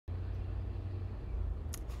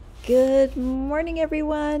Good morning,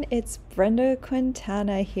 everyone. It's Brenda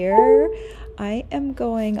Quintana here. I am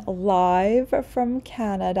going live from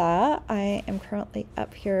Canada. I am currently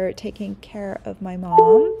up here taking care of my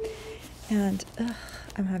mom, and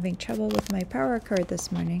I'm having trouble with my power cord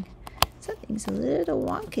this morning. Something's a little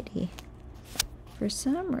wonkety for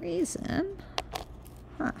some reason.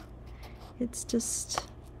 Huh. It's just,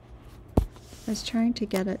 I was trying to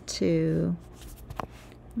get it to,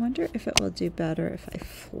 I wonder if it will do better if I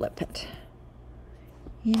flip it.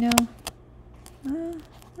 You know, I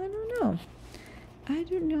don't know. I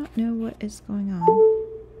do not know what is going on.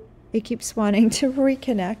 It keeps wanting to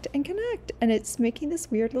reconnect and connect, and it's making this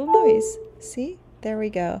weird little noise. See? There we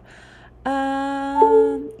go.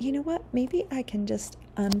 You know what? Maybe I can just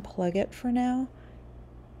unplug it for now.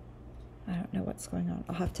 I don't know what's going on.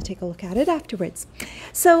 I'll have to take a look at it afterwards.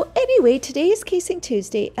 So anyway, today is Casing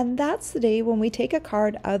Tuesday, and that's the day when we take a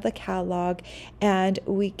card out of the catalog and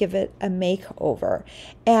we give it a makeover.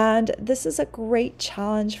 And this is a great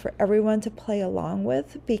challenge for everyone to play along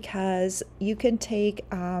with, because you can take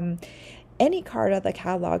any card out of the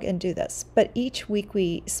catalog and do this, but each week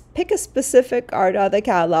we pick a specific card out of the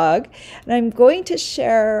catalog, and I'm going to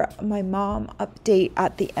share my mom update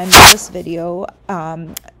at the end of this video,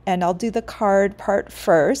 and I'll do the card part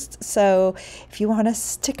first. So if you want to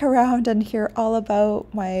stick around and hear all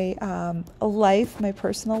about my life, my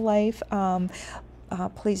personal life,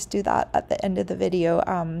 please do that at the end of the video.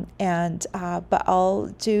 But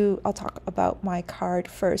I'll talk about my card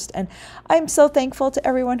first. And I'm so thankful to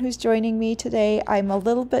everyone who's joining me today. I'm a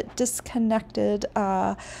little bit disconnected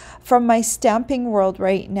from my stamping world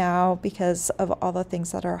right now because of all the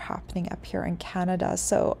things that are happening up here in Canada.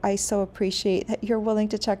 So I so appreciate that you're willing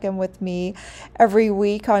to check in with me every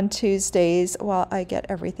week on Tuesdays while I get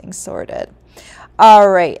everything sorted.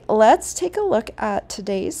 All right, let's take a look at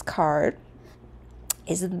today's card.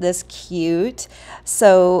 Isn't this cute?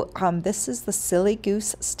 So this is the Silly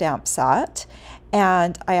Goose stamp set,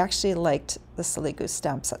 and I actually liked the Silly Goose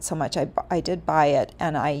stamp set so much. I did buy it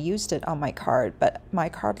and I used it on my card, but my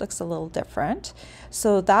card looks a little different.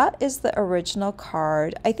 So that is the original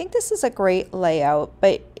card. I think this is a great layout,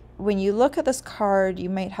 but when you look at this card, you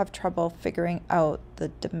might have trouble figuring out the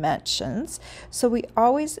dimensions. So we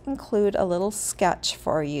always include a little sketch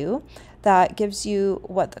for you that gives you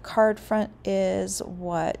what the card front is,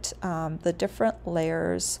 what the different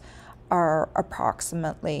layers are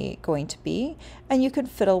approximately going to be, and you can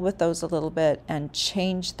fiddle with those a little bit and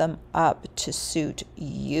change them up to suit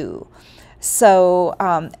you. So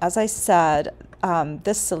as I said,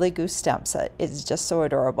 this Silly Goose stamp set is just so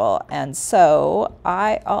adorable, and so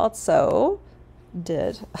I also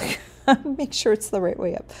did make sure it's the right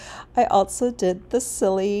way up. I also did the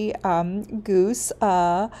Silly Goose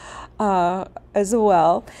as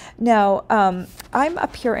well. Now, I'm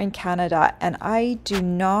up here in Canada, and I do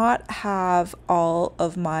not have all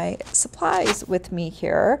of my supplies with me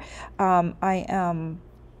here. I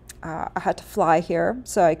had to fly here,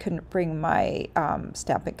 so I couldn't bring my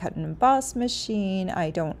stamp and cut and emboss machine. I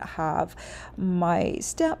don't have my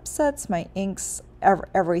stamp sets, my inks,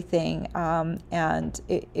 everything, and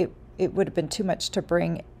it would have been too much to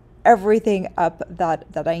bring everything up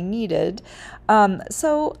that I needed.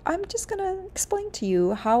 So I'm just going to explain to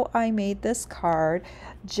you how I made this card,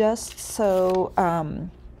 just so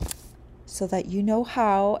so that you know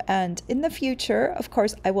how, and in the future, of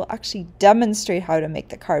course, I will actually demonstrate how to make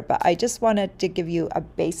the card, but I just wanted to give you a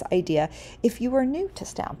base idea if you are new to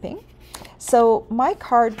stamping. So my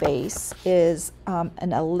card base is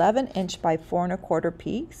an 11" by 4¼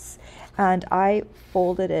 piece, and I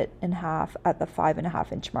folded it in half at the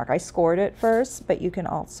 5½ mark. I scored it first, but you can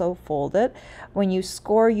also fold it. When you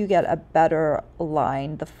score, you get a better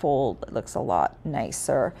line. The fold looks a lot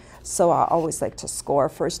nicer. So I always like to score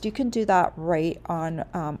first. You can do that right on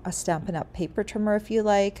a Stampin' Up! Paper trimmer if you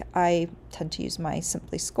like. I tend to use my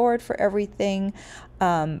Simply Scored for everything,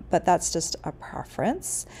 but that's just a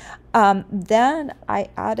preference. Then I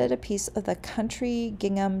added a piece of the Country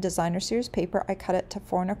Gingham Designer Series paper. I cut it to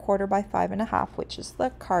 4¼ by 5½, which is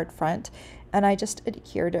the card front, and I just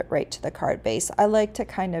adhered it right to the card base. I like to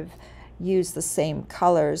kind of use the same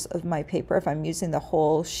colors of my paper. If I'm using the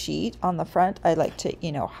whole sheet on the front, I like to,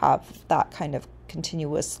 you know, have that kind of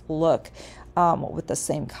continuous look with the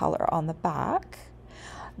same color on the back.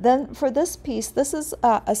 Then for this piece, this is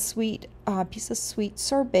a sweet piece of sweet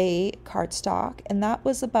sorbet cardstock, and that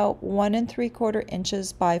was about 1¾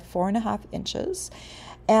 inches by 4½ inches.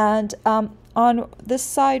 And on this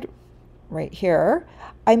side right here,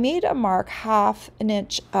 I made a mark ½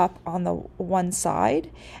 inch up on the one side,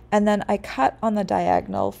 and then I cut on the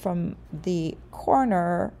diagonal from the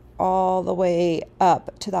corner all the way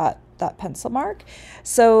up to that pencil mark.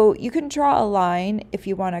 So you can draw a line if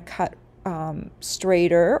you want to cut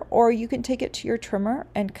straighter, or you can take it to your trimmer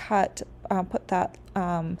and cut, put that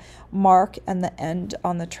mark and the end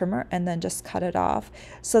on the trimmer and then just cut it off.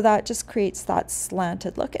 So that just creates that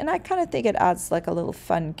slanted look, and I kind of think it adds like a little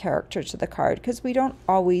fun character to the card, because we don't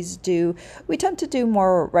always do, we tend to do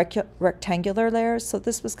more rectangular layers, so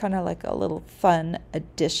this was kind of like a little fun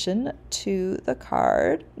addition to the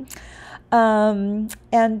card.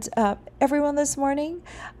 Everyone this morning,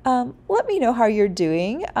 let me know how you're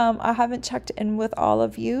doing. I haven't checked in with all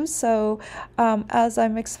of you, so as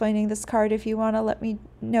I'm explaining this card, if you want to let me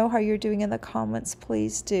know how you're doing in the comments,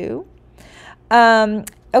 please do.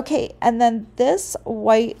 Okay, and then this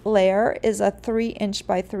white layer is a 3"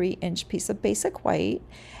 by 3" piece of basic white,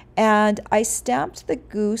 and I stamped the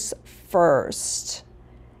goose first,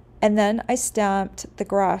 and then I stamped the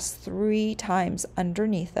grass 3 times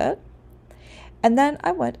underneath it. And then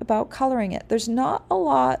I went about coloring it. There's not a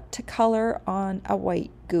lot to color on a white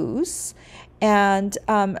goose. And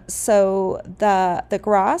so the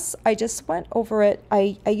grass, I just went over it.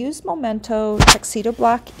 I used Memento Tuxedo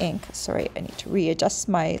Black ink. Sorry, I need to readjust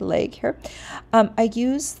my leg here. I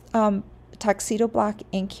used Tuxedo Black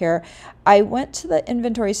ink here. I went to the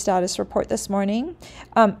inventory status report this morning.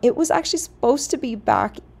 It was actually supposed to be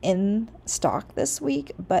back in stock this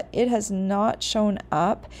week, but it has not shown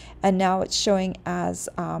up, and now it's showing as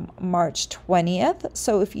March 20th.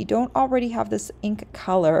 So if you don't already have this ink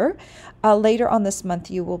color, later on this month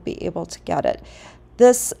you will be able to get it.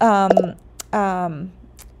 This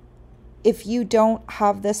if you don't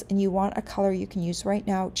have this and you want a color you can use right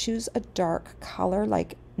now, choose a dark color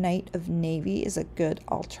like Night of Navy is a good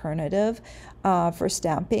alternative for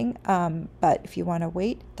stamping, but if you want to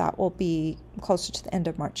wait, that will be closer to the end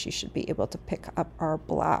of March. You should be able to pick up our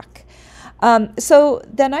black. So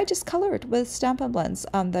then I just colored with Stampin' Blends,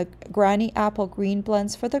 the Granny Apple Green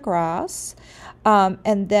blends for the grass,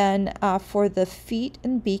 and then for the feet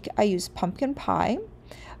and beak I used Pumpkin Pie.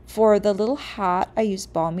 For the little hat I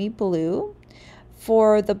used Balmy Blue.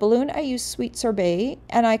 For the balloon, I used Sweet Sorbet,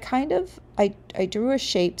 and I drew a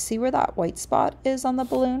shape. See where that white spot is on the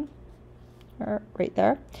balloon? Right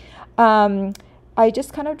there. I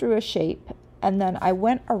just kind of drew a shape, and then I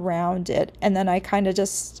went around it, and then I kind of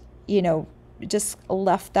just, you know, just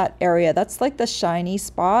left that area. That's like the shiny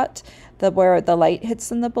spot, where the light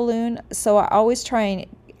hits in the balloon. So I always try and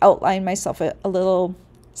outline myself a little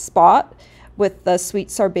spot with the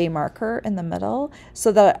Sweet Sorbet marker in the middle,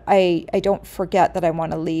 so that I don't forget that I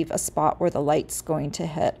want to leave a spot where the light's going to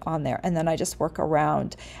hit on there. And then I just work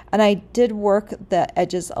around, and I did work the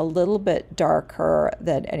edges a little bit darker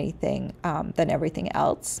than everything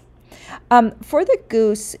else. For the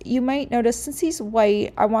goose, you might notice since he's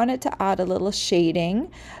white, I wanted to add a little shading.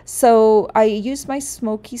 So I used my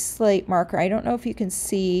smoky slate marker. I don't know if you can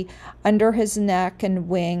see under his neck and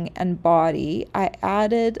wing and body. I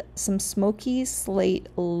added some smoky slate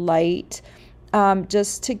light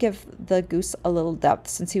just to give the goose a little depth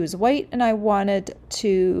since he was white, and I wanted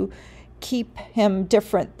to keep him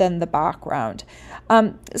different than the background.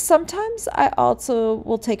 Sometimes I also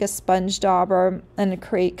will take a sponge dauber and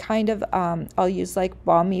create kind of, I'll use like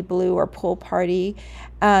Balmy Blue or Pool Party,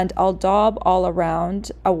 and I'll daub all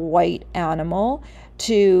around a white animal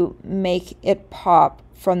to make it pop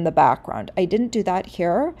from the background. I didn't do that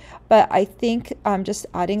here, but I think just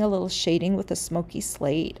adding a little shading with a smoky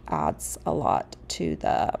slate adds a lot to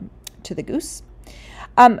the goose.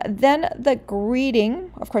 Then the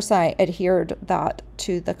greeting, of course, I adhered that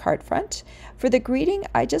to the card front. For the greeting,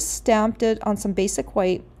 I just stamped it on some basic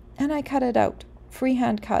white, and I cut it out,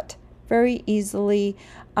 freehand cut, very easily,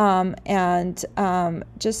 I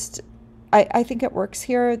think it works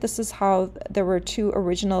here. This is how there were 2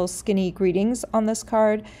 original skinny greetings on this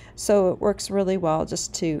card, so it works really well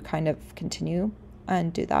just to kind of continue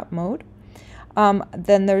and do that mode.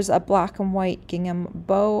 Then there's a black and white gingham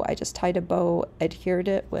bow. I just tied a bow, adhered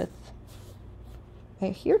it with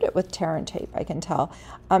Tear and Tape, I can tell.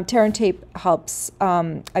 Tear and Tape helps.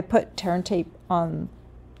 I put Tear and Tape on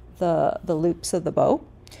the loops of the bow,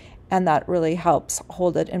 and that really helps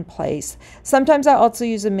hold it in place. Sometimes I also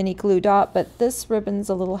use a mini glue dot, but this ribbon's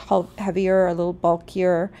a little heavier, a little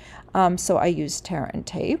bulkier, so I use Tear and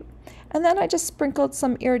Tape. And then I just sprinkled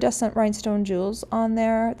some iridescent rhinestone jewels on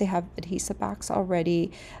there. They have adhesive backs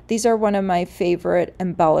already. These are one of my favorite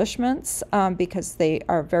embellishments because they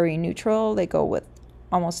are very neutral. They go with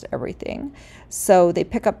almost everything. So they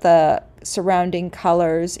pick up the surrounding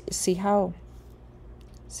colors. See how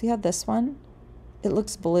this one? It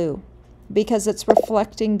looks blue. because it's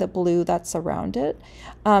reflecting the blue that's around it.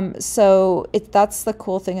 So that's the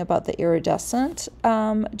cool thing about the iridescent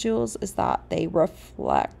jewels, is that they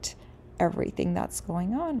reflect everything that's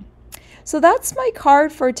going on. So that's my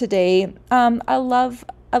card for today. I love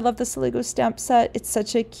the Siligo stamp set. It's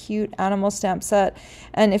such a cute animal stamp set.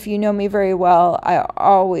 And if you know me very well, I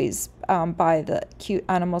always buy the cute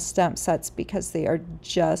animal stamp sets because they are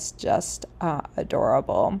just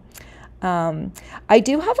adorable. I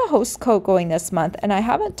do have a host code going this month, and I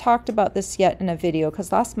haven't talked about this yet in a video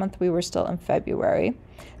because last month we were still in February.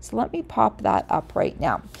 So let me pop that up right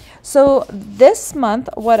now. So this month,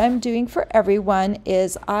 what I'm doing for everyone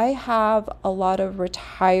is I have a lot of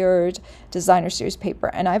retired designer series paper,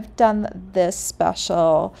 and I've done this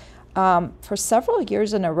special for several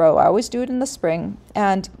years in a row. I always do it in the spring,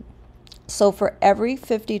 and so for every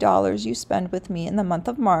 $50 you spend with me in the month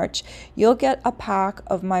of March, you'll get a pack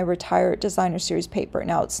of my retired designer series paper.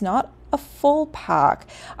 Now, it's not a full pack.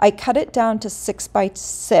 I cut it down to 6 by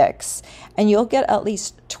 6, and you'll get at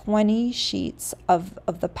least 20 sheets of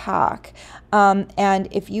the pack. And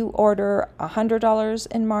if you order $100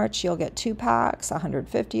 in March, you'll get 2 packs,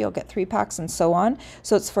 $150, you'll get 3 packs, and so on.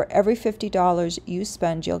 So it's for every $50 you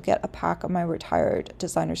spend, you'll get a pack of my retired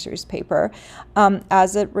designer series paper.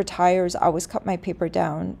 As it retires, I always cut my paper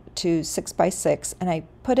down to 6 by 6, and I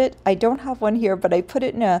put it, I don't have one here, but I put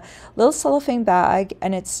it in a little cellophane bag,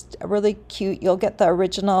 and it's really cute. You'll get the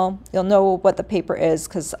original, you'll know what the paper is,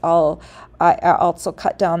 because I also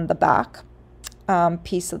cut down the back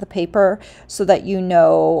piece of the paper so that you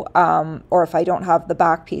know, or if I don't have the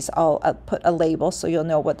back piece, I'll put a label so you'll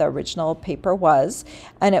know what the original paper was,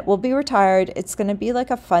 and it will be retired. It's going to be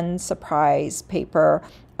like a fun surprise paper.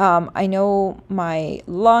 I know my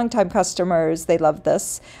longtime customers, they love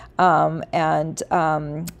this, and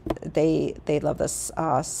they love this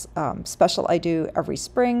special I do every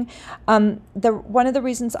spring. One of the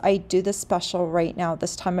reasons I do this special right now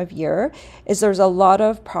this time of year is there's a lot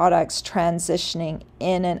of products transitioning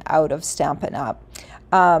in and out of Stampin' Up.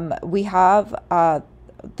 We have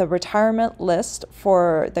the retirement list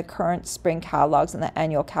for the current spring catalogs and the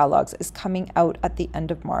annual catalogs is coming out at the end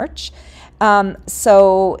of March.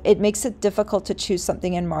 So it makes it difficult to choose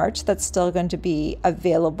something in March that's still going to be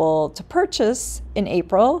available to purchase in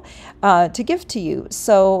April to give to you.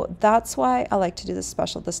 So that's why I like to do this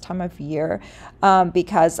special this time of year,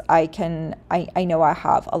 because I know I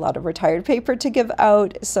have a lot of retired paper to give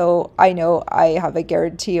out, so I know I have a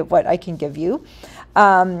guarantee of what I can give you.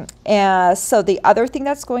 And so the other thing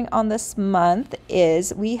that's going on this month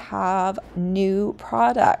is we have new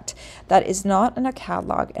product that is not in a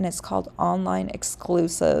catalog, and it's called Online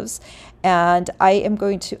Exclusives. And I am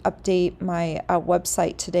going to update my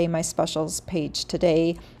website today, my specials page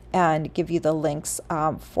today, and give you the links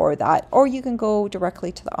for that. Or you can go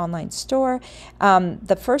directly to the online store.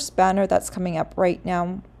 The first banner that's coming up right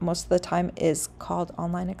now, most of the time, is called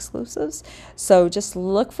Online Exclusives. So just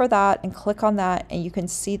look for that and click on that, and you can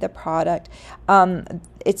see the product.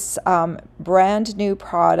 It's brand new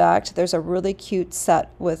product. There's a really cute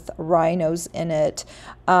set with rhinos in it.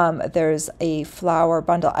 There's a flower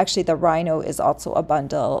bundle. Actually, the rhino is also a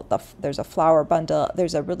bundle. There's a flower bundle.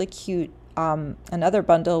 There's a really cute another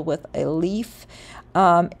bundle with a leaf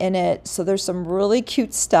in it. So there's some really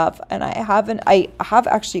cute stuff, and I have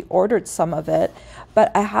actually ordered some of it, but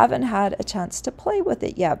I haven't had a chance to play with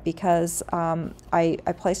it yet because I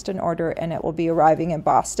placed an order and it will be arriving in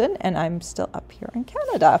Boston, and I'm still up here in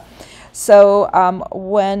Canada. So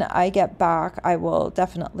when I get back, I will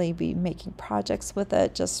definitely be making projects with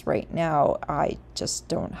it. Just right now, I just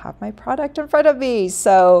don't have my product in front of me,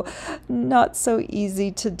 so not so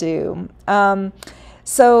easy to do.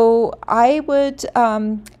 So I would,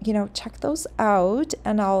 check those out,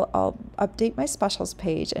 and I'll update my specials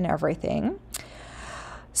page and everything.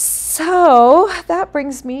 So that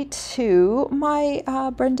brings me to my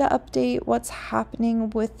Brenda update. What's happening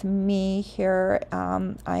with me here?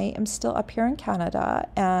 I am still up here in Canada,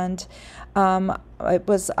 and it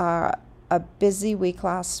was a busy week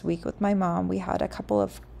last week with my mom. We had a couple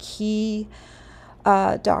of key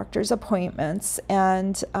doctor's appointments,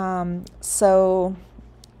 and so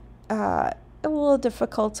a little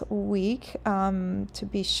difficult week, to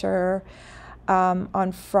be sure.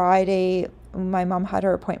 On Friday, my mom had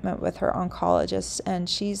her appointment with her oncologist, and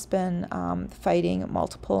she's been fighting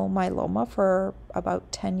multiple myeloma for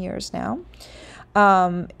about 10 years now.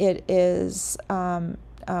 It is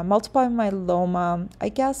multiple myeloma. I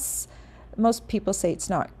guess most people say it's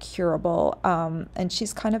not curable, and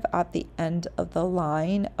she's kind of at the end of the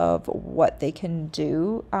line of what they can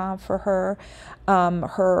do for her.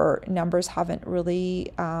 Her numbers haven't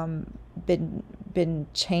really been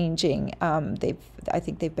changing. I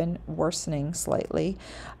think they've been worsening slightly,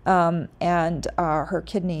 and her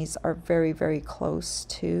kidneys are very, very close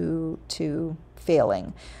to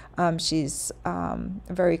failing. She's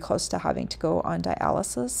very close to having to go on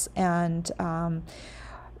dialysis, and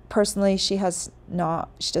personally, she does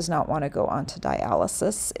not want to go on to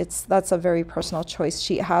dialysis. That's a very personal choice.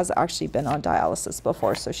 She has actually been on dialysis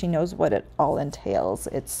before, so she knows what it all entails.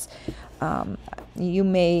 It's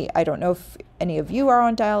I don't know if any of you are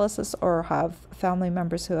on dialysis or have family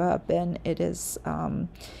members who have been. It is,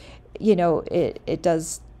 it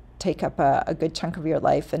does take up a good chunk of your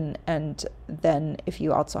life, and then if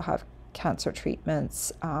you also have cancer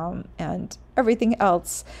treatments and everything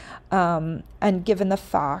else, and given the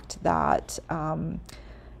fact that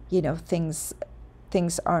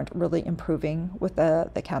things aren't really improving with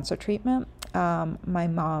the cancer treatment, my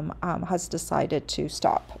mom has decided to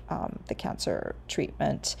stop the cancer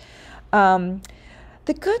treatment.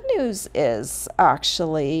 The good news is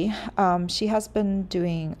actually she has been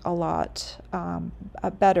doing a lot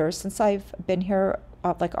better since I've been here,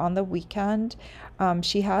 like on the weekend.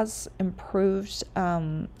 She has improved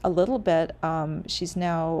a little bit. She's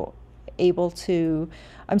now able to,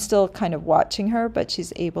 I'm still kind of watching her, but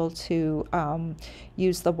she's able to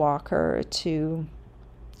use the walker to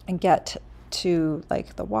get to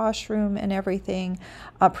like the washroom and everything.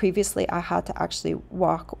 Previously, I had to actually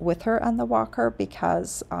walk with her on the walker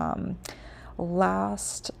because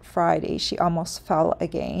last Friday she almost fell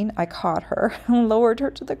again. I caught her and lowered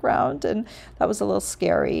her to the ground, and that was a little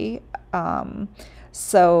scary.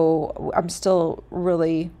 So I'm still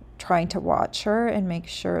really trying to watch her and make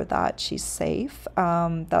sure that she's safe.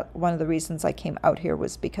 That one of the reasons I came out here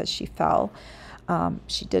was because she fell.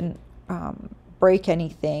 She didn't break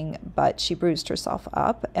anything, but she bruised herself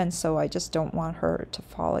up, and so I just don't want her to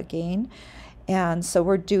fall again. And so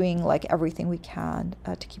we're doing like everything we can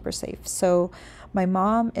to keep her safe. So my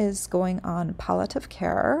mom is going on palliative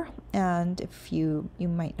care, and if you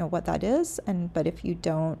might know what that is, but if you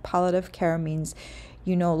don't, palliative care means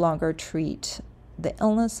you no longer treat the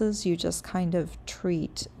illnesses, you just kind of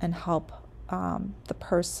treat and help the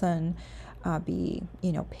person be,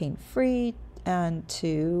 pain-free, and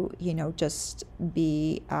to, just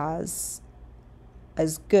be as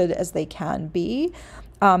good as they can be.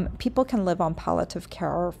 People can live on palliative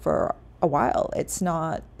care for a while. It's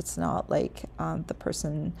not like the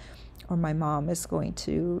person or my mom is going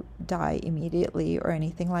to die immediately or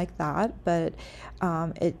anything like that, but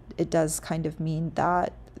it does kind of mean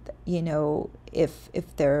that,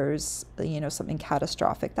 if there's, something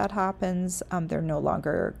catastrophic that happens, they're no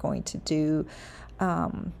longer going to do,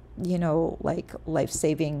 like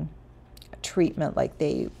life-saving treatment. Like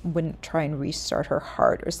they wouldn't try and restart her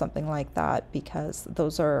heart or something like that, because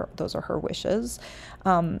those are her wishes.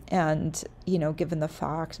 And given the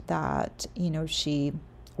fact that she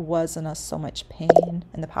was in so much pain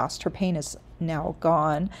in the past, her pain is now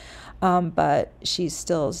gone, but she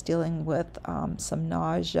still is dealing with some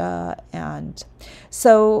nausea. And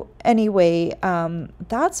so anyway,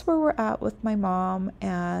 that's where we're at with my mom,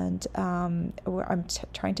 and I'm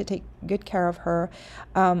trying to take good care of her.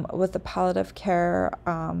 With the palliative care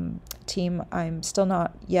team, I'm still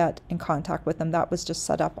not yet in contact with them. That was just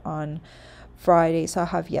set up on Friday, so I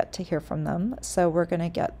have yet to hear from them. So we're going to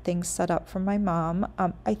get things set up for my mom.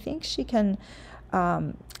 I think she can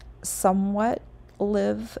somewhat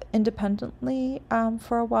live independently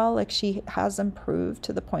for a while. Like she has improved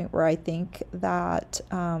to the point where I think that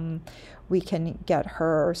we can get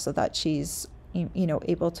her so that she's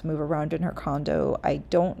able to move around in her condo. I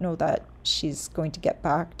don't know that she's going to get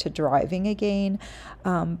back to driving again,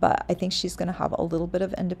 but I think she's going to have a little bit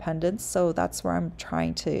of independence. So that's where I'm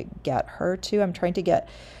trying to get her to. I'm trying to get,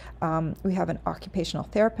 we have an occupational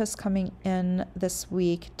therapist coming in this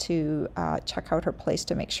week to check out her place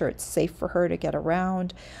to make sure it's safe for her to get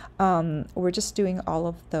around. We're just doing all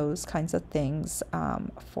of those kinds of things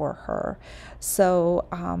for her. So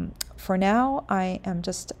for now, I am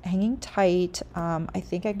just hanging tight. I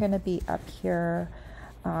think I'm going to be up here,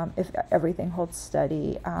 if everything holds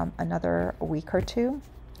steady, another week or two,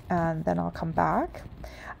 and then I'll come back.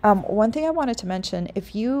 One thing I wanted to mention,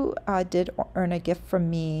 if you did earn a gift from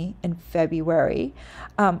me in February,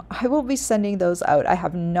 I will be sending those out. I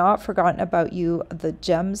have not forgotten about you. The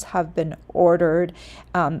gems have been ordered.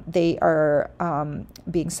 They are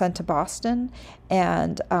being sent to Boston,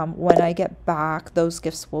 and when I get back, those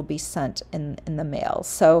gifts will be sent in the mail.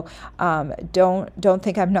 So don't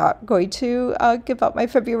think I'm not going to give out my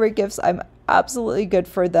February gifts. absolutely good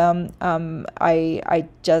for them. I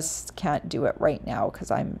just can't do it right now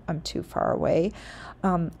because I'm too far away.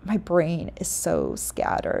 My brain is so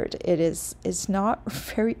scattered. It's not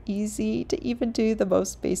very easy to even do the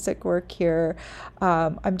most basic work here.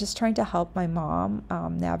 I'm just trying to help my mom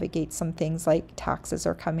navigate some things, like taxes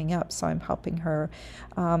are coming up, so I'm helping her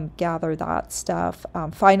gather that stuff.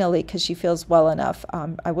 Finally, because she feels well enough.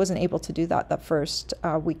 I wasn't able to do that the first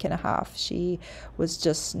week and a half. She was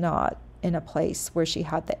just not in a place where she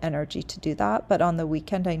had the energy to do that. But on the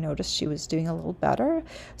weekend, I noticed she was doing a little better.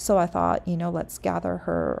 So I thought, let's gather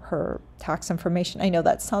her tax information. I know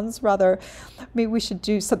that sounds rather, maybe we should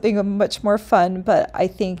do something much more fun, but I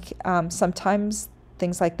think sometimes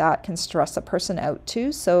things like that can stress a person out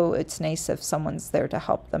too. So it's nice if someone's there to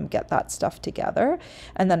help them get that stuff together.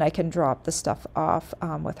 And then I can drop the stuff off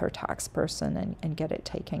with her tax person and get it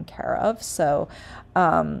taken care of. So,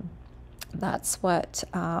 that's what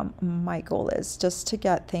my goal is, just to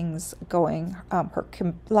get things going. Her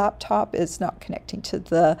laptop is not connecting to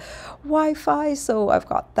the Wi-Fi, so I've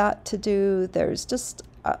got that to do. There's just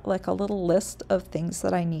like a little list of things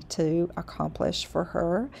that I need to accomplish for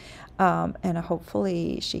her, and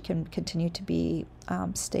hopefully she can continue to be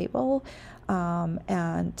stable,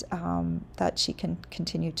 and that she can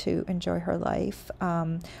continue to enjoy her life.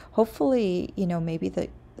 Hopefully, maybe the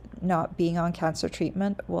not being on cancer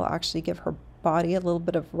treatment will actually give her body a little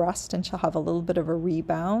bit of rest, and she'll have a little bit of a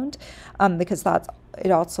rebound, because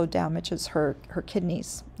it also damages her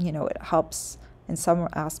kidneys. It helps in some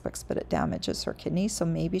aspects, but it damages her kidneys, so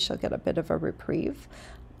maybe she'll get a bit of a reprieve.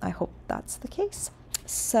 I hope that's the case.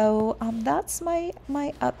 So that's my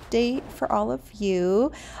update for all of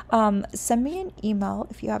you. Send me an email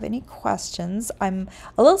if you have any questions. I'm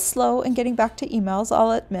a little slow in getting back to emails,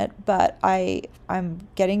 I'll admit, but I'm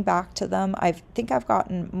getting back to them. I think I've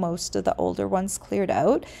gotten most of the older ones cleared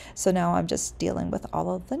out, so now I'm just dealing with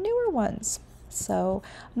all of the newer ones. So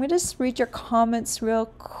I'm going to just read your comments real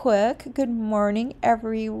quick. Good morning,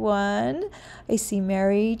 everyone. I see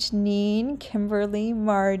Mary, Janine, Kimberly,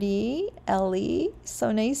 Marty, Ellie.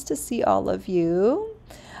 So nice to see all of you.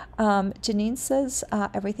 Janine says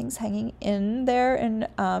everything's hanging in there in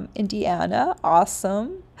Indiana.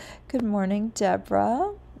 Awesome. Good morning,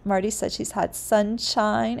 Deborah. Marty said she's had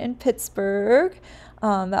sunshine in Pittsburgh.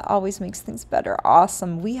 That always makes things better.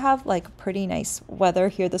 Awesome. We have like pretty nice weather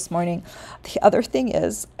here this morning. The other thing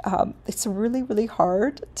is, it's really, really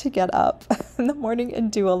hard to get up in the morning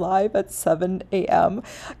and do a live at 7 a.m.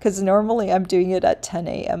 because normally I'm doing it at 10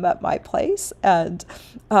 a.m. at my place. And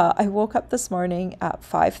I woke up this morning at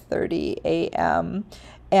 5:30 a.m.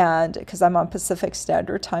 and because I'm on Pacific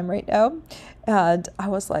Standard Time right now, and I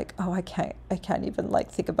was like, oh, I can't even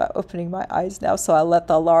like think about opening my eyes now. So I let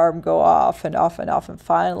the alarm go off and off and off, and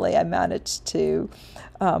finally I managed to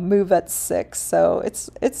move at 6. So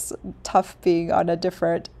it's tough being on a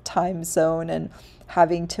different time zone and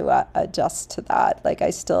having to adjust to that. Like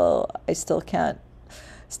I still can't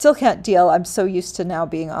deal. I'm so used to now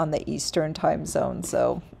being on the Eastern time zone,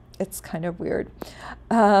 so it's kind of weird.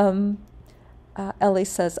 Ellie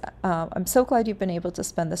says, I'm so glad you've been able to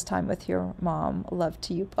spend this time with your mom. Love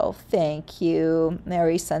to you both. Thank you.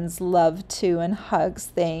 Mary sends love to and hugs.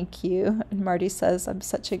 Thank you. And Marty says, I'm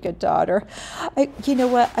such a good daughter. You know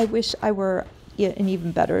what? I wish I were an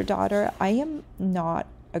even better daughter. I am not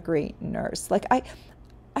a great nurse. Like I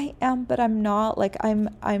am, but I'm not. Like I'm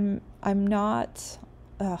not.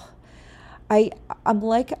 I'm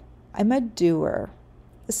a doer.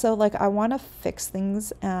 So like I want to fix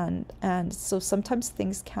things, and so sometimes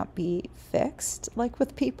things can't be fixed like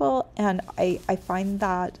with people, and I find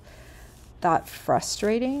that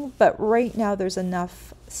frustrating. But right now there's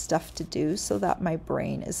enough stuff to do so that my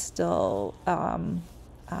brain is still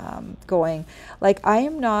going. Like I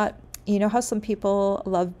am not, how some people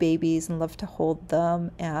love babies and love to hold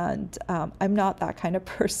them, and I'm not that kind of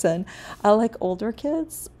person. I like older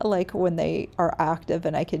kids, like when they are active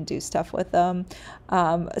and I can do stuff with them.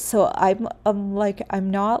 So I'm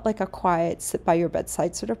not like a quiet sit by your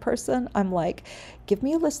bedside sort of person. I'm like, give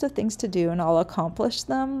me a list of things to do and I'll accomplish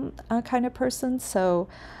them kind of person. So,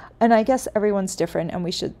 and I guess everyone's different, and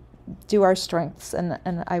we should do our strengths,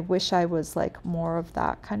 and I wish I was like more of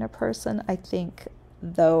that kind of person. I think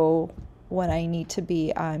though when I need to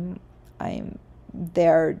be, I'm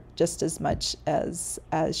there just as much as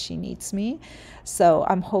she needs me. So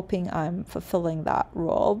I'm hoping I'm fulfilling that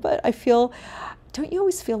role. But don't you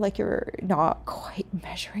always feel like you're not quite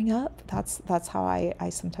measuring up? That's how I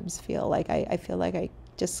sometimes feel. Like I feel like I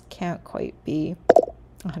just can't quite be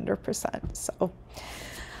 100%. So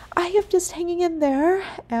I am just hanging in there.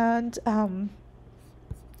 And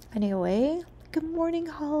anyway, good morning,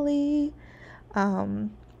 Holly.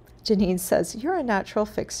 Um, Janine says, you're a natural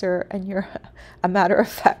fixer and you're a matter of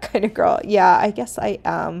fact kind of girl. Yeah, I guess I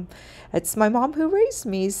am. It's my mom who raised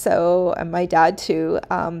me, so, and my dad too.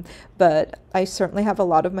 But I certainly have a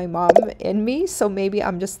lot of my mom in me, so maybe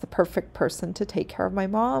I'm just the perfect person to take care of my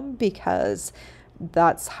mom because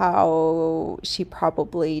that's how she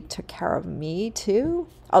probably took care of me too.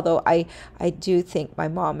 Although I do think my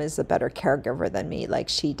mom is a better caregiver than me. Like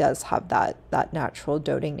she does have that natural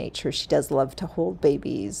doting nature. She does love to hold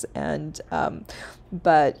babies and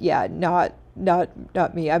but yeah, not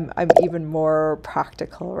me. I'm even more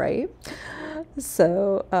practical, right?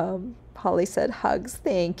 So Holly said, hugs,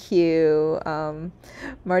 thank you.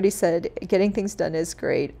 Marty said, getting things done is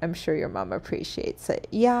great. I'm sure your mom appreciates it.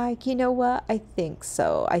 Yeah, you know what? I think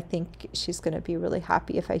so. I think she's going to be really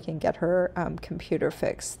happy if I can get her computer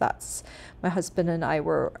fixed. That's my husband and I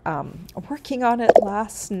were working on it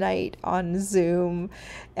last night on Zoom,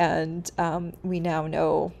 and we now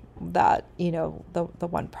know that, you know, the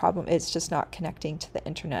one problem is just not connecting to the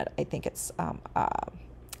internet. I think it's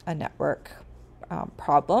a network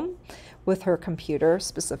problem with her computer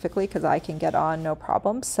specifically because I can get on no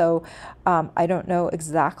problem. So I don't know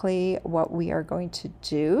exactly what we are going to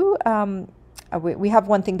do. We have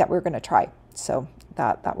one thing that we're going to try. So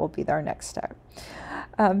that will be our next step.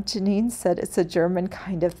 Janine said it's a German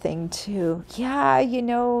kind of thing too. Yeah, you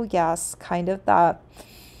know, yes, kind of that.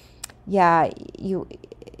 Yeah, you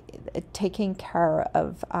taking care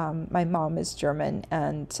of my mom is German,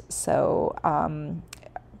 and so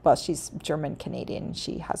well, she's German Canadian.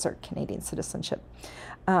 She has her Canadian citizenship.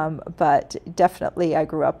 But definitely I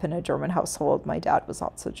grew up in a German household. My dad was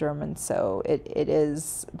also German. So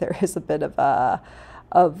there is a bit of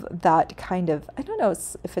that kind of, I don't know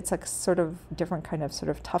if it's like sort of different kind of sort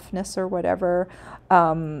of toughness or whatever.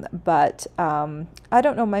 But I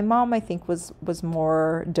don't know. My mom, I think, was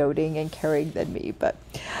more doting and caring than me, but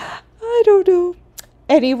I don't know.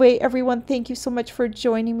 Anyway, everyone, thank you so much for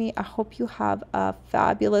joining me. I hope you have a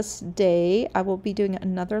fabulous day. I will be doing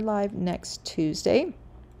another live next Tuesday,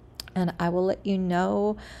 and I will let you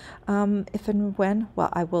know if and when. Well,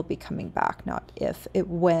 I will be coming back, not if,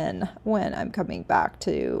 when I'm coming back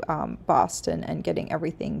to Boston and getting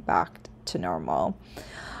everything back to normal.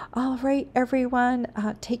 All right, everyone,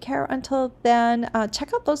 take care until then.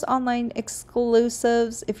 Check out those online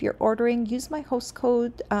exclusives. If you're ordering, use my host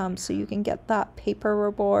code so you can get that paper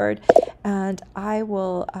reward. And I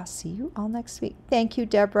will see you all next week. Thank you,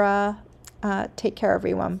 Deborah. Take care,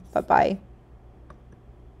 everyone. Bye-bye.